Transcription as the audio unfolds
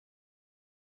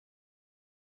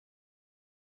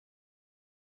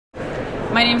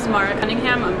My name is Maura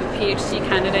Cunningham. I'm a PhD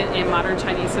candidate in modern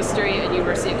Chinese history at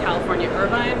University of California,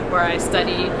 Irvine, where I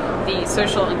study the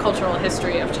social and cultural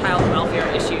history of child welfare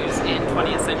issues in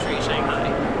 20th century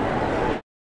Shanghai.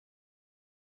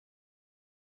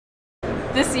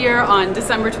 This year, on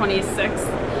December 26th,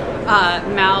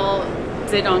 Mao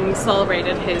Zedong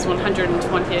celebrated his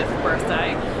 120th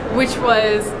birthday, which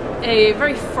was a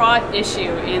very fraught issue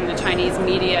in the Chinese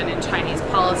media and in Chinese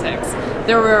politics.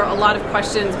 There were a lot of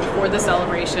questions before the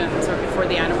celebrations or before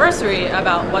the anniversary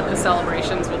about what the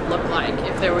celebrations would look like,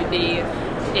 if there would be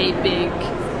a big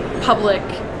public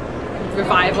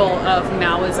revival of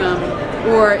Maoism,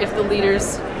 or if the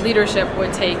leadership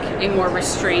would take a more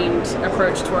restrained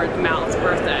approach toward Mao's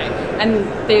birthday. And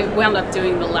they wound up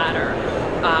doing the latter.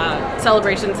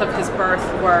 Celebrations of his birth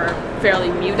were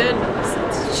fairly muted.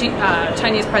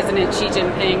 Chinese President Xi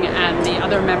Jinping and the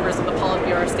other members of the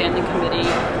Politburo Standing Committee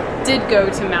did go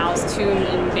to Mao's tomb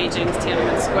in Beijing's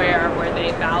Tiananmen Square, where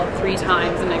they bowed 3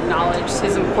 times and acknowledged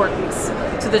his importance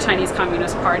to the Chinese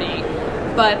Communist Party.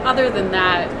 But other than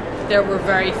that, there were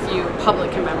very few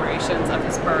public commemorations of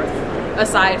his birth,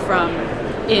 aside from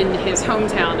in his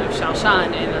hometown of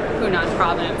Shaoshan in Hunan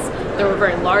province. There were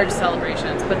very large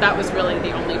celebrations, but that was really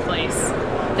the only place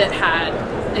that had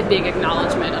a big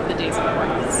acknowledgement of the day's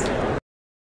importance.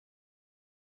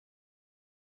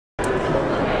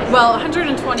 Well,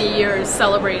 120 years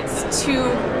celebrates 2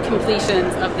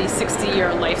 completions of the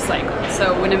 60-year life cycle.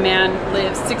 So when a man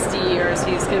lives 60 years,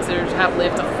 he's considered to have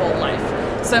lived a full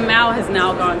life. So Mao has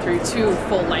now gone through 2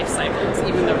 full life cycles,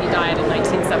 even though he died in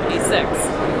 1976.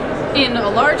 In a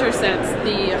larger sense,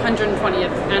 the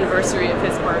 120th anniversary of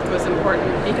his birth was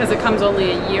important because it comes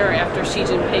only a year after Xi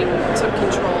Jinping took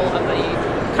control of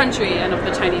the country and of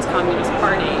the Chinese Communist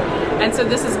Party. And so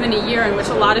this has been a year in which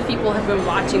a lot of people have been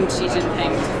watching Xi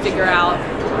Jinping to figure out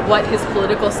what his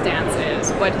political stance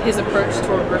is, what his approach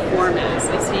toward reform is.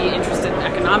 Is he interested in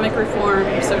economic reform,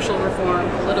 social reform,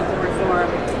 political reform?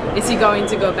 Is he going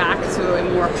to go back to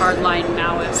a more hardline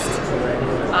Maoist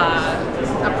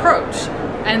approach?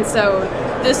 And so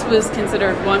this was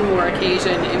considered one more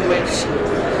occasion in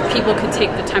which people could take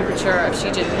the temperature of Xi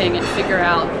Jinping and figure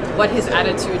out what his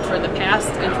attitude toward the past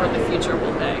and toward the future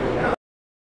will be.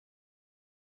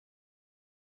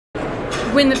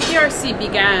 When the PRC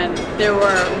began, there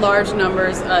were large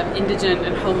numbers of indigent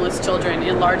and homeless children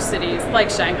in large cities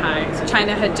like Shanghai.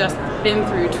 China had just been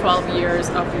through 12 years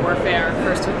of warfare,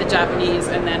 first with the Japanese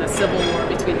and then a civil war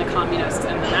between the communists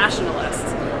and the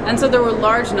nationalists. And so there were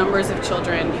large numbers of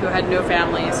children who had no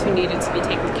families, who needed to be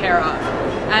taken care of.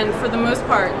 And for the most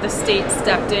part, the state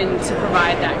stepped in to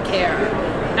provide that care.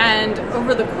 And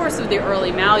over the course of the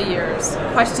early Mao years,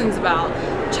 questions about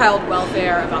child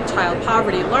welfare, about child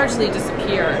poverty largely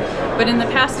disappeared. But in the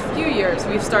past few years,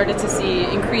 we've started to see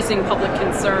increasing public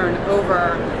concern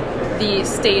over the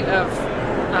state of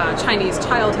Chinese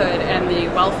childhood and the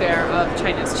welfare of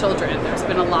China's children. There's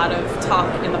been a lot of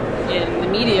talk in the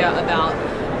media about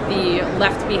the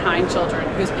left-behind children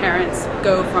whose parents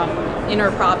go from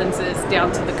inner provinces down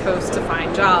to the coast to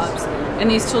find jobs. And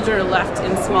these children are left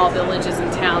in small villages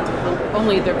and towns with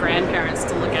only their grandparents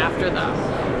to look after them.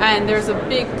 And there's a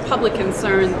big public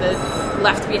concern that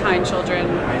left-behind children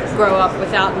grow up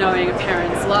without knowing a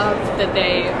parent's love, that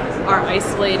they are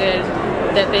isolated,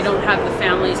 that they don't have the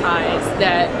family ties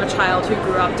that a child who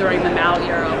grew up during the Mao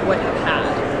era would have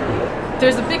had.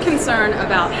 There's a big concern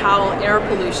about how air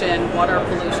pollution, water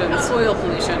pollution, soil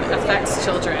pollution affects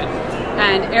children.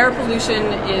 And air pollution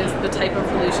is the type of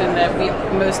pollution that we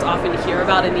most often hear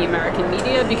about in the American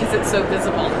media because it's so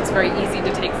visible. It's very easy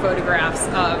to take photographs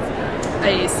of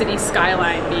a city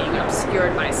skyline being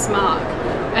obscured by smog.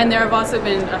 And there have also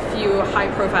been a few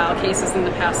high-profile cases in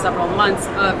the past several months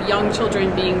of young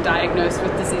children being diagnosed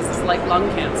with diseases like lung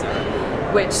cancer,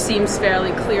 which seems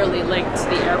fairly clearly linked to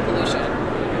the air pollution.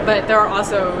 But there are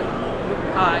also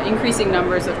increasing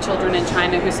numbers of children in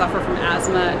China who suffer from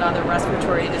asthma and other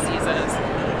respiratory diseases.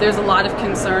 There's a lot of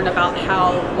concern about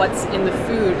how what's in the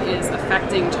food is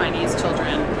affecting Chinese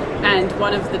children. And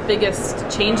one of the biggest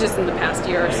changes in the past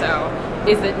year or so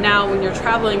is that now when you're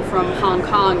traveling from Hong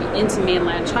Kong into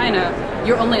mainland China,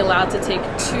 you're only allowed to take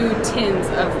 2 tins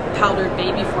of powdered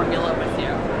baby formula with you.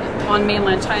 On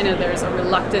mainland China, there's a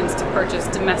reluctance to purchase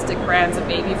domestic brands of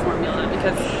baby formula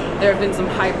because there have been some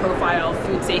high-profile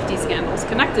food safety scandals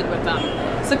connected with them.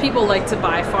 So people like to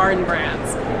buy foreign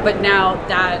brands, but now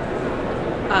that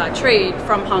trade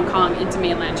from Hong Kong into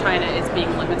mainland China is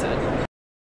being limited.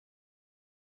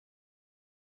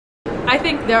 I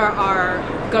think there are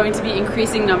going to be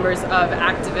increasing numbers of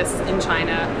activists in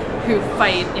China who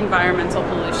fight environmental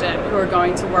pollution, who are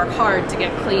going to work hard to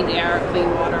get clean air, clean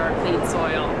water, clean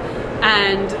soil.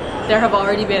 And there have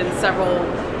already been several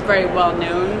very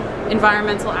well-known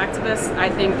environmental activists. I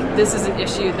think this is an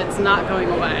issue that's not going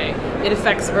away. It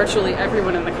affects virtually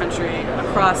everyone in the country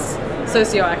across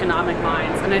socioeconomic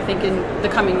lines, and I think in the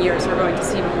coming years we're going to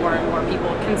see more and more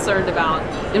people concerned about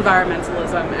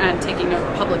environmentalism and taking a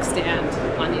public stand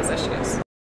on these issues.